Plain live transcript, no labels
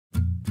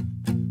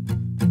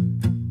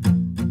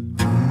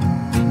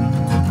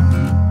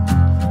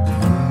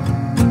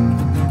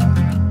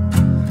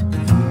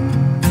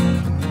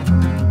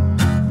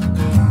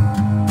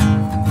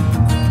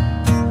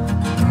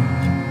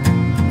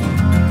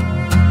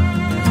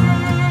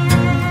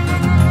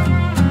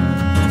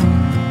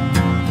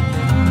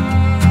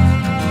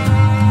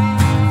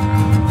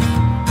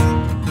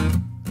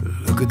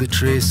the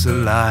trace of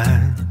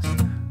lines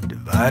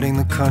dividing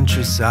the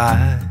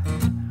countryside,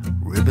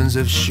 ribbons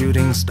of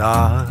shooting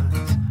stars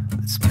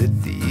that split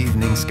the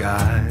evening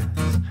skies.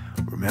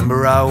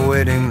 Remember our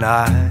wedding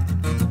night,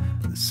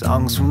 the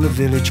songs from the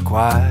village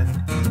choir.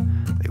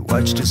 They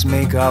watched us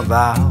make our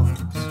vows,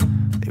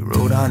 they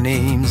wrote our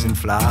names in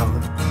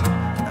flowers.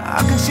 Now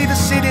I can see the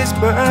cities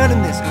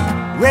burning, there's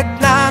a red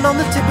line on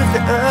the tip of the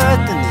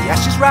earth, and the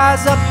ashes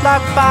rise up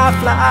like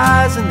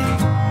fireflies, and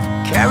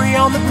they carry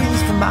on the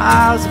breeze for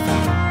miles. If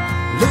I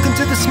look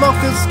into the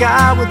smoke-filled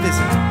sky, well, there's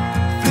a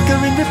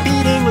flickering,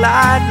 repeating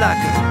light,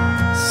 like a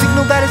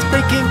signal that is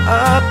breaking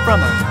up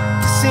from a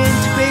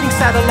disintegrating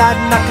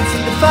satellite. And I can see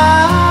the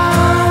fire,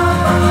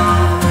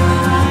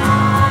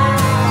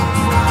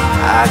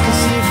 I can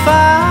see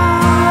fire,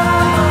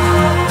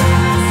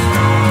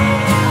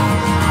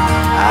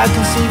 I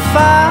can see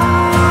fire,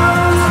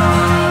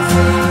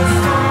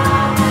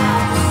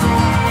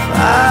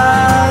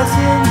 fires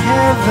in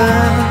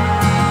heaven,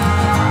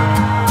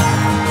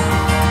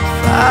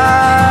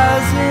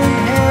 fires in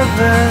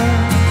heaven.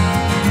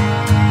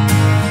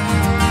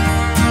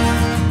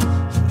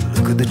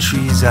 Look at the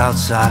trees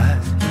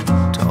outside,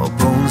 tall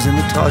bones in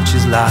the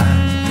torches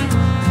light,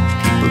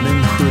 people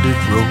in hooded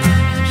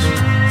robes,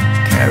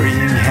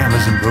 carrying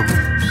hammers and ropes.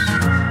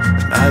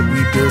 The night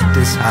we built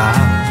this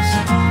house,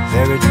 we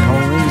buried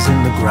poems in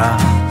the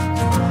ground,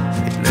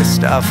 they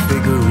blessed our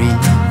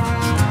figurines,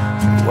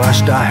 we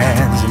washed our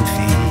hands and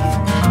feet.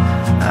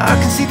 Now I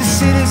can see the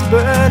cities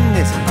burn,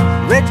 there's a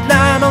red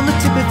line on the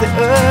tip of the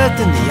earth,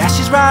 and the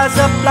ashes rise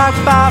up like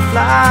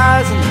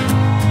fireflies, and they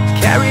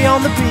carry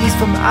on the breeze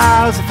for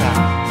miles. If I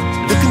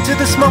look into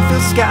the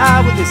smoke-filled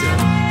sky, well, there's a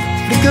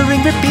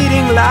flickering,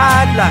 repeating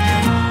light, like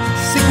a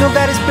signal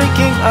that is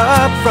breaking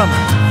up from a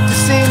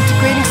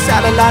disintegrating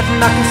satellite. And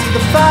I can see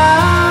the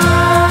fire,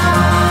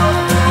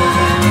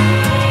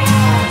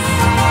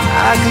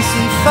 I can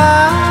see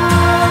fire,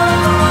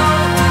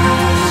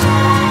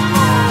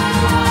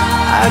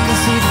 I can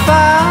see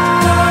fire,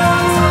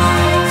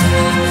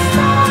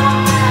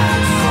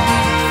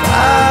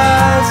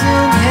 fires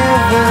in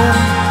heaven,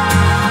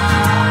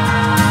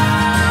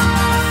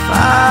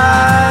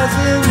 fires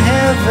in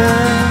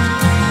heaven.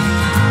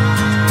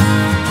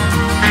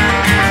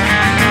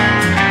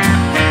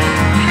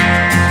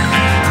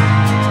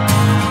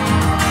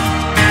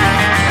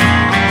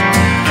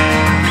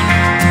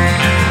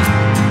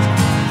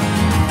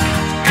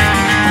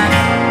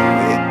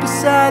 Wait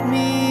beside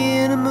me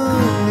in a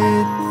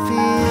moonlit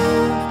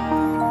field,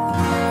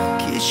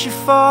 kiss your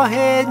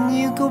forehead and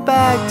you go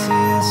back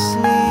to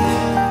sleep.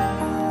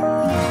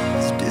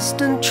 It's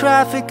distant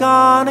traffic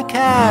on a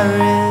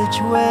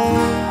carriageway,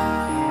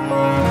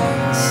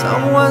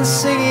 someone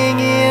singing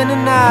in a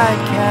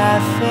night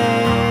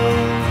cafe.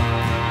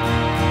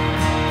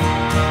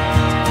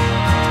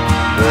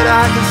 But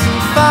I can see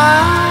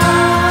fire,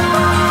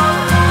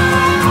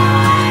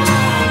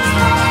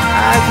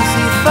 I can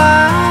see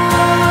fire,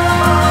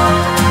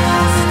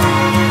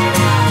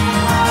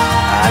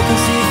 I can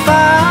see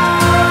fire,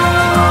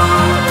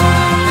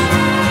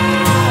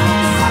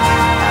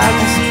 I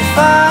can see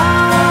fire.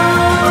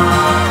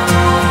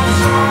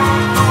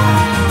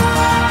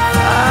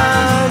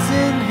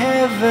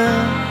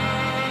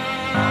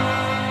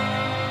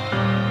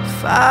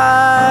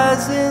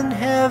 Fires in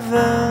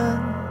heaven,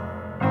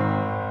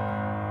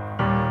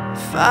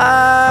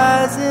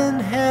 fires in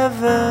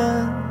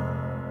heaven,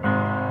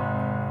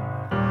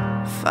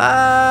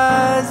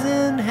 fires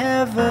in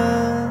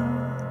heaven,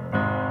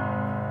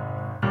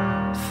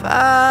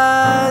 fires.